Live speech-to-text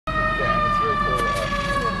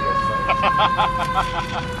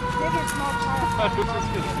Maybe a small child.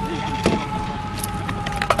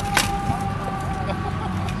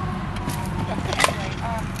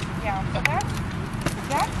 Yeah, so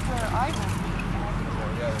that's where I will be.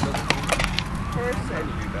 Person.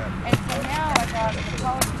 And so now I got the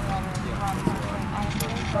policy letter from I am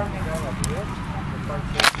really sorry.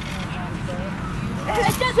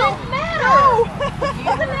 It doesn't matter! It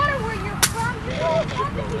doesn't matter where you're from. You don't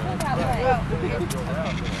talk to people that way.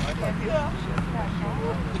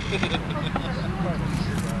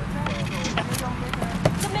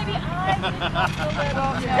 So maybe I did not feel that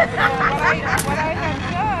all. What I have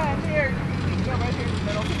done here, you can go right here in the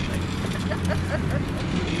middle.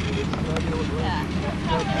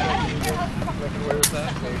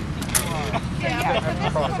 Yeah, so this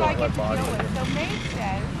is what I get to deal with. So Maeve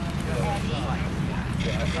says,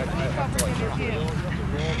 please over to you,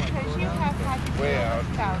 because you have had to deal with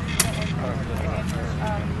spouse and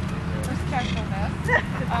your specialness.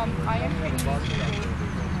 I am treating you to do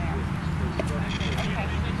there. Okay.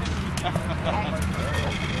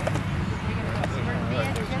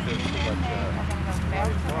 I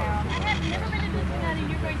have never been to Cincinnati, and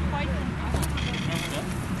you're going twice.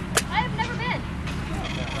 I have never been.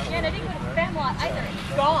 And I didn't go to Spamalot either.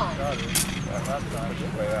 It's gone.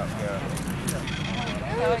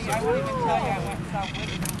 I won't even tell you I went and saw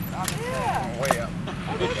Woodlands on the side. Way up.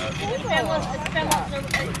 Spamalot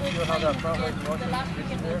the last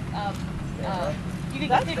weekend was, you could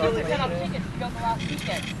get 50% off tickets to go the last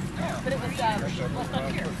weekend. But it was, well, not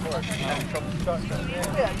here.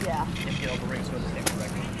 Yeah. If you know the rings with the same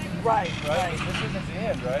record. Right. This isn't the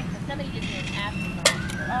end, right? Somebody did me an ask.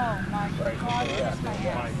 Oh my God, this is my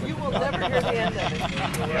ass. You will never hear the end of it. In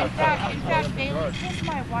fact, Bailey, kiss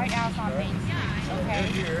my white ass on Main Street, okay?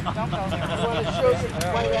 Don't go there. You want to show your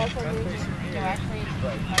white ass on Main Street? No, actually,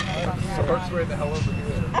 my nose on the other one. Right the hell over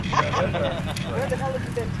here. Where the hell have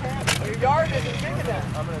you been camping? Your yard isn't big enough.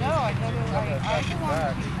 No, I belong to Pine Beach.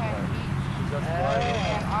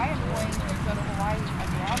 And I am going to go to Hawaii as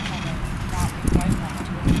a long woman, not a white woman.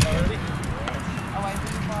 Oh, I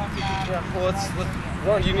leave on Well,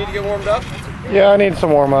 Warren, you need to get warmed up? Yeah, I need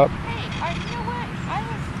some warm up. Hey, you know what? I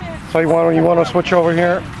have spent... So you want to switch over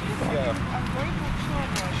here? I'm grateful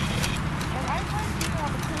children. And I want to do all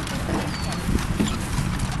the things that they do.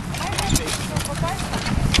 I have to do what I want.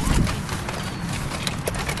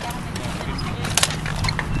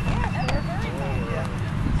 Yeah, they're very good.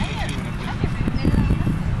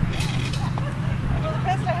 Well, the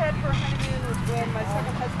best I had for a honeymoon was when my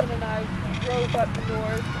second husband and I drove up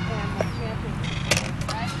north and went camping.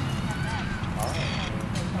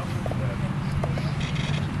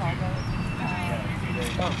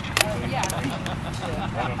 Yeah.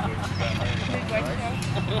 Midway show?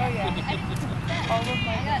 Oh, yeah. All of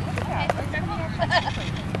my... Look at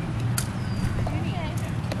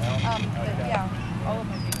that. Yeah, all of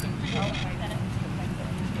my vacations. All of my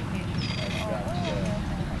vacations.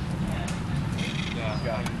 Yeah.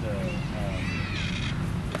 Got the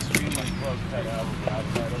stream like close cut out of the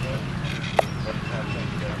outside of it. But it's not thing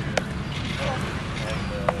together. And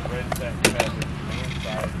the red set pad that's on the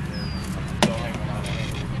inside is still hanging on the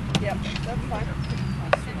handle. Yep, that's fine.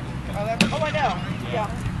 Oh, I know. Yeah.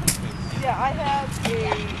 Yeah, I have a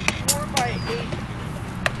 4x8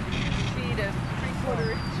 feet of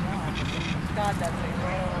 3/4 inch. God, that's a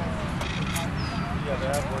great one. Yeah,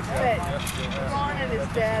 that worked out yesterday. Ron and his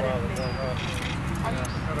dad and me.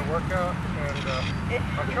 Had a workout, and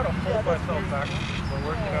I'm trying to hold myself back. We're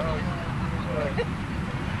working out. Like,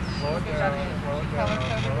 slow it down, slow it down,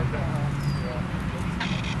 slow it down.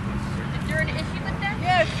 Is there an issue with that?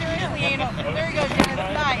 Yeah, seriously anal. There you go, Dennis.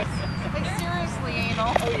 Nice. Like, seriously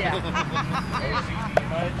anal. Oh, yeah.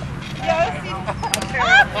 Yes.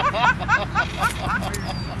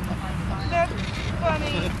 That's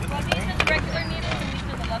funny. Well, these are the regular needles and these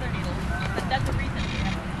are the leather needles. But that's the reason we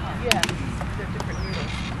have to Yes, they're different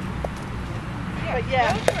needles. But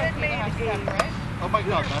yeah, it made a Oh my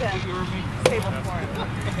God, that's what you were making? table for it.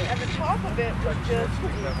 And the top of it was just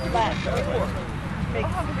flat door.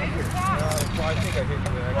 Makes it bigger. Well, I think I hit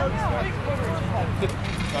you there. Well, it's 3/4 inch.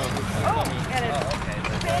 Oh, and it's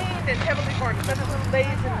stained and heavily varnished. That's a little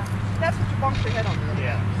lays and that's what you bonk your head on.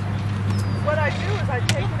 Yeah. What I do is I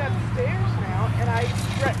take it upstairs now and I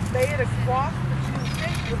lay it across the two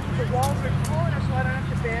things. The walls are corner so I don't have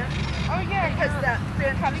to bend. Oh, yeah. Because that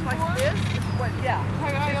bend like this is what, yeah.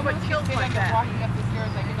 I is what almost kills fit my under back. walking up the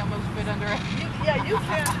stairs. I could almost fit under it. Yeah, you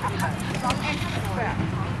can do that. Back.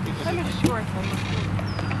 I'm in short.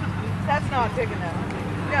 That's not big enough.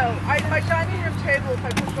 No, my dining room table, if I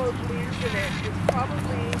put both leaves in it, is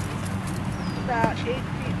probably about 8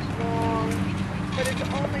 feet long but it's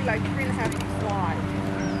only like 3.5 feet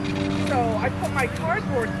wide. So I put my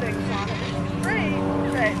cardboard things on it. It's great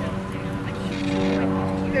that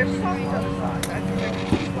they're soft on the side. I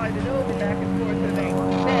can slide it over back and forth and they